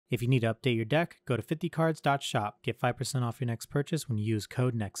If you need to update your deck, go to 50cards.shop. Get 5% off your next purchase when you use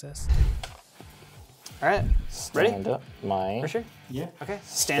code NEXUS. All right, ready? Stand up my... For sure? Yeah. Okay,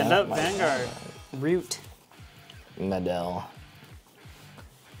 stand up, my Vanguard. Root. Medel.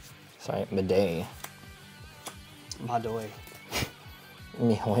 Sorry, Medei. Madoy.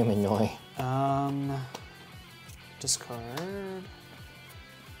 Mihoy Minoy. Discard.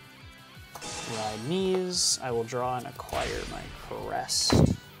 Ride knees. I will draw and acquire my crest.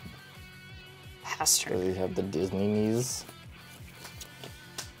 Pass So turn. you have the Disney knees.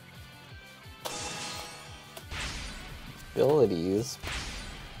 Abilities.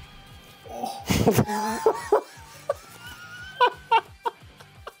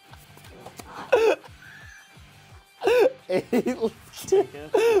 Take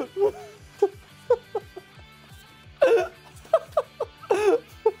it.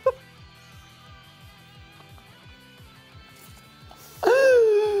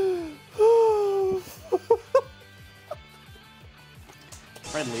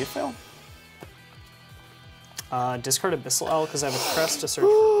 Red leaf fail. Discard Abyssal Owl because I have a crest to search for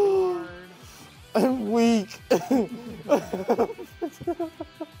Luard. I'm weak.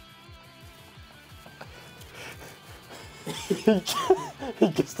 He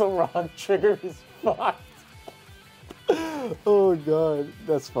gets the wrong trigger, he's fucked. Oh god,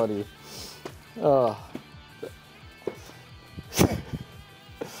 that's funny. Oh.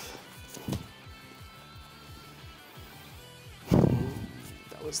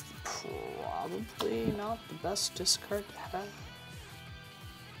 That was probably not the best discard to have.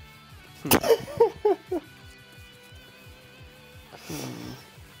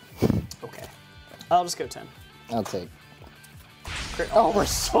 Okay. I'll just go 10. I'll take. Crit. Oh, we're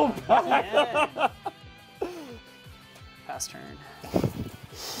so bad. Yeah. Pass turn.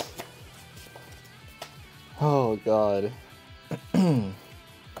 Oh god. I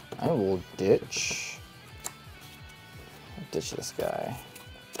will ditch. Ditch this guy.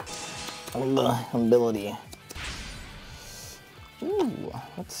 Ability. Ooh,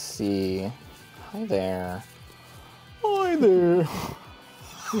 let's see. Hi there. Hi there.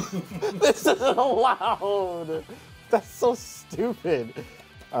 This isn't allowed. That's so stupid.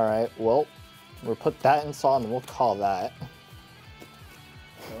 All right, well, we'll put that in saw and we'll call that.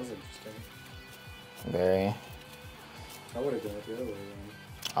 That was interesting. Very. I would have done it the other way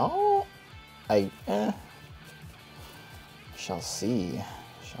around. Oh, shall see.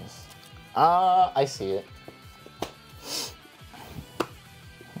 I see it.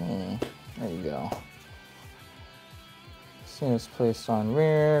 There you go. As soon as placed on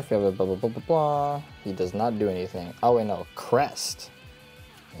rear, if you have a blah blah blah blah blah, he does not do anything. Oh wait, no, crest.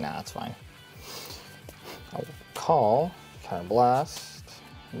 Nah, that's fine. I will call, counter blast,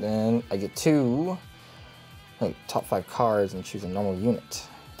 and then I get two. Like top 5 cards and choose a normal unit.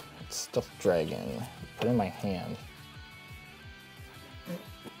 It's Stuffed Dragon. Put it in my hand.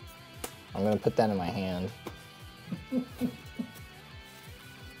 I'm gonna put that in my hand. I'm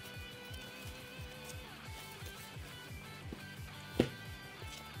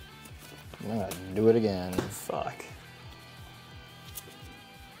gonna do it again. Fuck.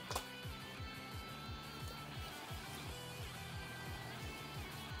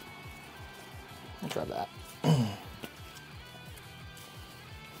 I'll grab that.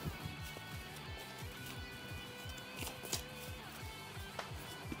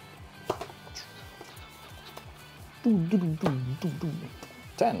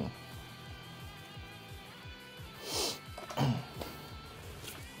 Ten.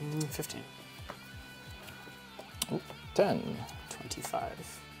 15. Ooh, 10.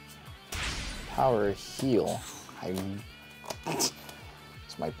 25. Power heal. It's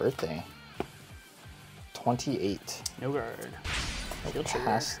my birthday. 28. No guard. Heal trigger.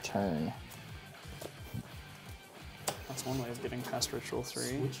 Pass turn. That's one way of getting past Ritual 3.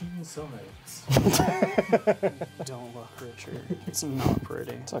 Switching sides. Don't look, Richard. It's not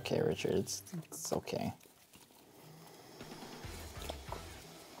pretty. It's okay, Richard. It's okay.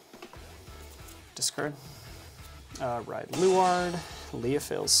 Discard. Ride Luard. Leah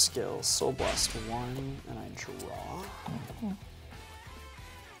fails skill. Soul Blast 1, and I draw.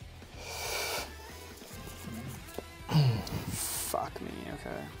 Fuck me,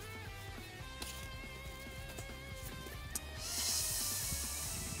 okay.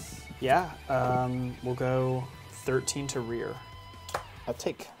 Yeah, we'll go 13 to rear. I'll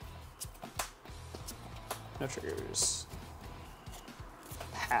take. No triggers.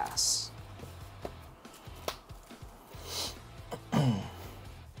 Pass.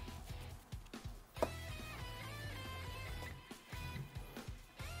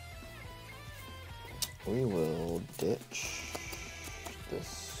 We will ditch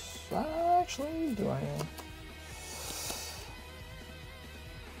this. Actually, do I?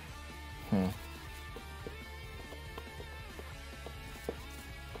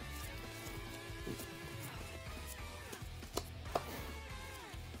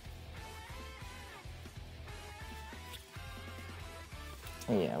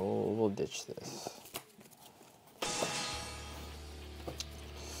 Yeah, we'll ditch this.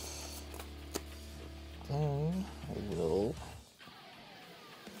 Then I will.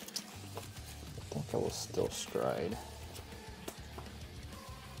 I think I will still stride.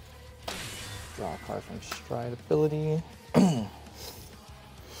 Draw a card from stride ability.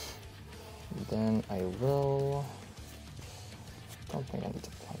 Then I will. Don't think I need to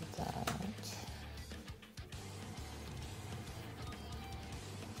play that.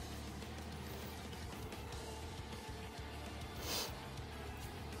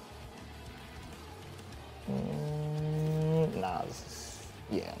 Nah,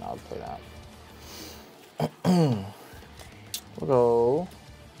 yeah, no, I'll play that. We'll go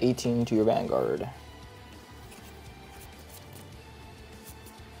 18 to your Vanguard.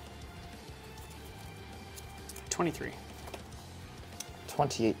 23.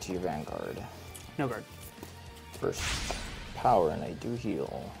 28 to your Vanguard. No guard. First, power, and I do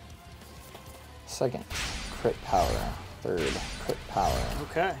heal. Second, crit power. Third, crit power.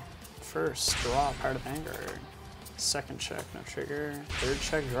 Okay. First, draw part of Vanguard. Second check, no trigger. Third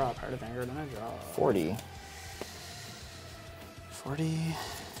check, draw part of Vanguard, and I draw. 40. 40.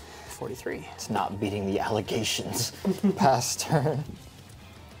 43. It's not beating the allegations. Pass turn.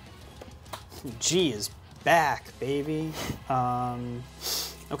 G is back, baby.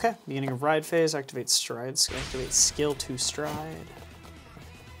 Okay, beginning of ride phase, activate stride, activate skill to stride.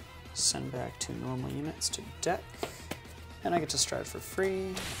 Send back 2 normal units to deck. And I get to stride for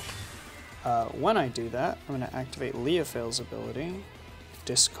free. When I do that, I'm going to activate Leofail's ability,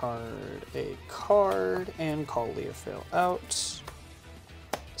 discard a card, and call Leofail out.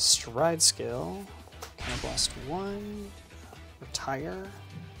 Stride skill, Counterblast 1, retire,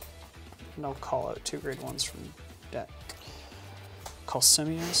 and I'll call out 2 grade 1s from deck. Call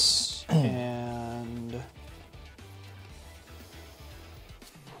Simius, and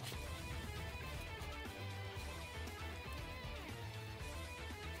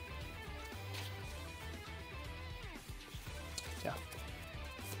yeah.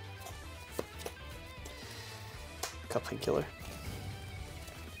 Got Painkiller.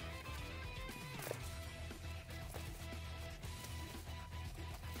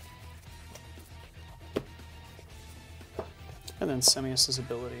 And then Semius's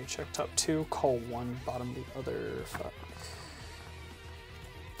ability, check top 2, call 1, bottom the other, fuck.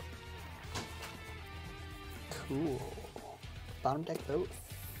 Cool. Bottom deck both.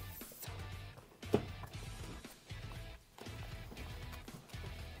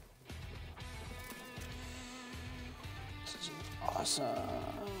 This is awesome.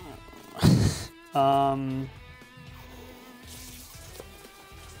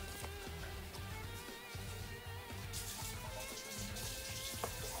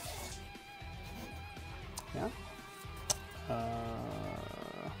 Yeah.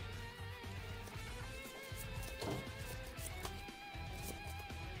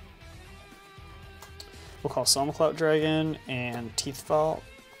 We'll call Solemnclout Dragon and Teeth Vault.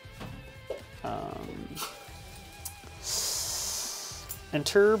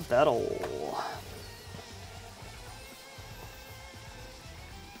 Enter battle.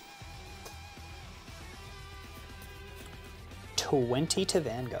 $20 to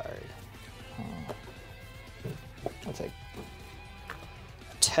Vanguard. I'll take.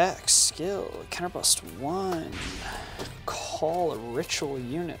 Attack, skill, counterblast 1. Call a ritual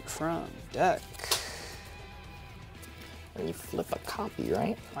unit from deck. And you flip a copy,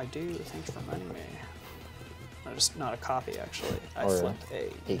 right? I do, thanks for reminding me. No, just not a copy, actually. I Or flipped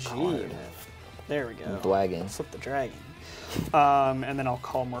a G card. unit. There we go. Dragon. Flip the dragon. And then I'll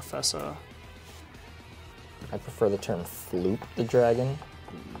call Morfessa. I prefer the term floop the dragon.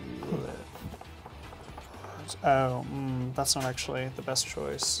 Oh, that's not actually the best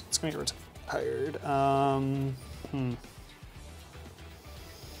choice. It's going to get retired.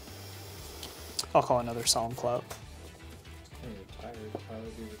 I'll call another Solemnclout. Retired. Why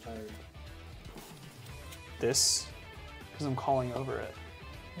would you retired? This, because I'm calling over it.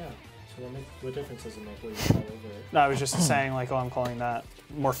 Yeah. So what difference does it make when you call over it? No, I was just saying, like, oh, I'm calling that.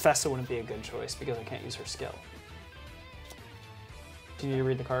 Morfessa wouldn't be a good choice because I can't use her skill. Do you need to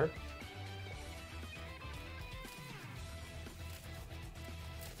read the card?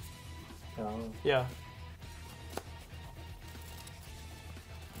 Yeah.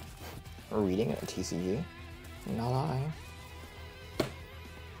 Reading at TCG. Not I.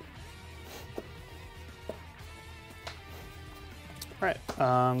 Right.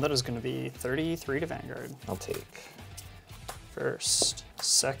 That is going to be 33 to Vanguard. I'll take. First,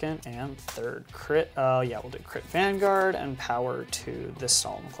 second, and third. Crit. Yeah, we'll do crit Vanguard and power to this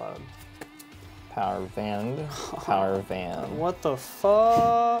Solemn Cloud. Power Van. Power Van. What the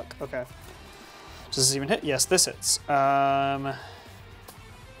fuck? Okay. Does this even hit? Yes, this hits.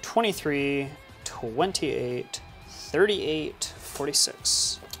 23, 28, 38,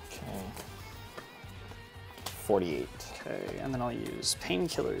 46. Okay. 48. Okay, and then I'll use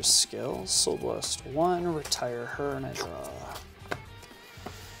Painkiller's skill. Soul Blast 1, retire her, and I draw.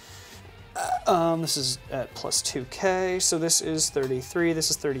 This is at plus 2k, so this is 33,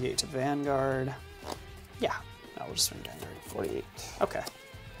 this is 38 to Vanguard. Yeah, no, we'll just swing Vanguard. 48. Okay.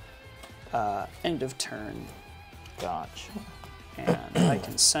 End of turn. Gotcha. And I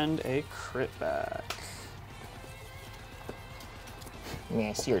can send a crit back. May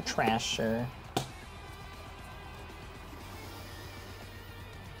I see your trash, sir?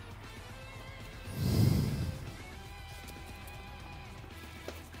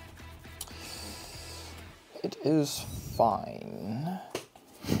 It is fine.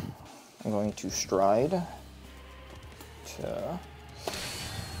 I'm going to stride to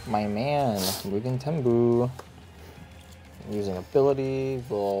my man, Mugen Tembu. Using ability,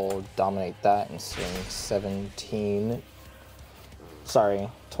 we'll dominate that and swing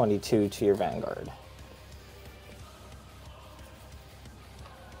 22 to your Vanguard.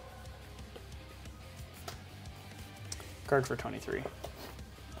 Guard for 23.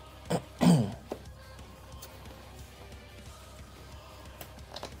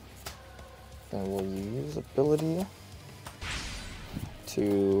 Then we'll use ability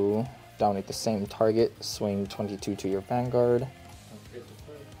to dominate the same target, swing 22 to your Vanguard.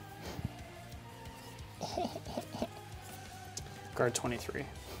 Guard 23.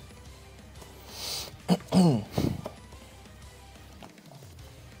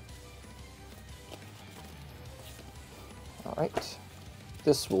 Alright.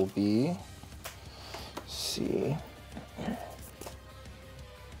 This will be, let's see,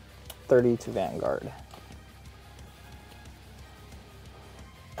 30 to Vanguard.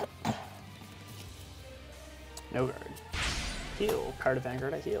 No guard. Heal. Power to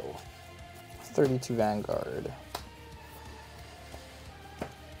Vanguard, I heal. 30 to Vanguard.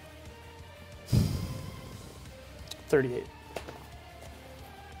 $38.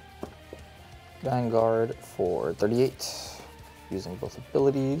 Vanguard for 38, using both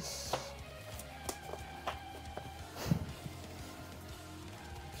abilities.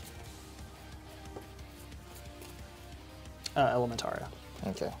 Elementaria.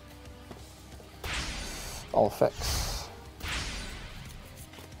 Okay. All effects.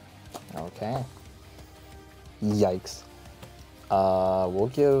 Okay. Yikes.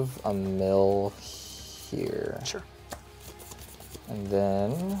 We'll give a mill here. Sure. And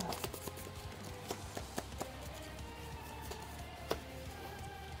then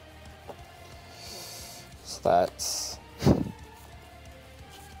so that's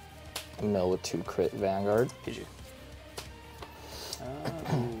a mill with 2 crit Vanguard. PG.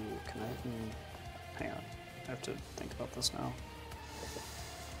 Can I? Hang on. I have to think about this now.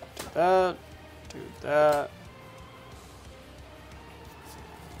 Do that. Do that.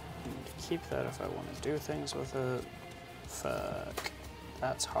 I need to keep that if I want to do things with it. Fuck.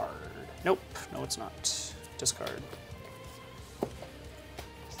 That's hard. Nope. No, it's not. Discard.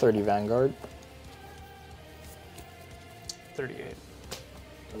 30 Vanguard. 38.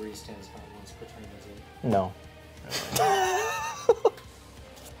 The restand's not once per turn, is it? No.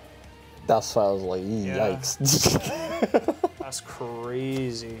 That's why I was like, yikes. That's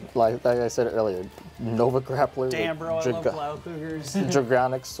crazy. like I said earlier, Nova Grappler Damn, bro, I with love Blau Cougars.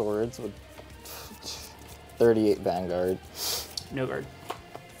 Dragonic Swords with 38 Vanguard. No guard.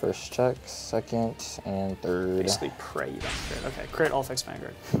 First check, second, and third. Basically pray you don't crit. Okay, crit, all fixed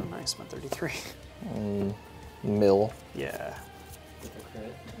Vanguard. Oh, nice, I'm at 33. Mill. Yeah. With a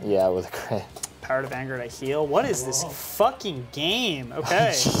crit? Yeah, with a crit. Power to Vanguard, I heal. What is this fucking game?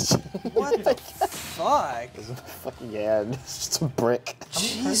 Okay. What the fuck? Yeah, it's just a brick.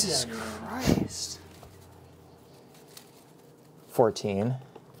 Jesus Christ. 14.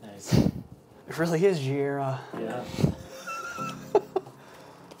 Nice. It really is Jira. Yeah.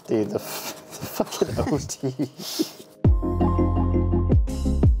 Dude, the fucking OT.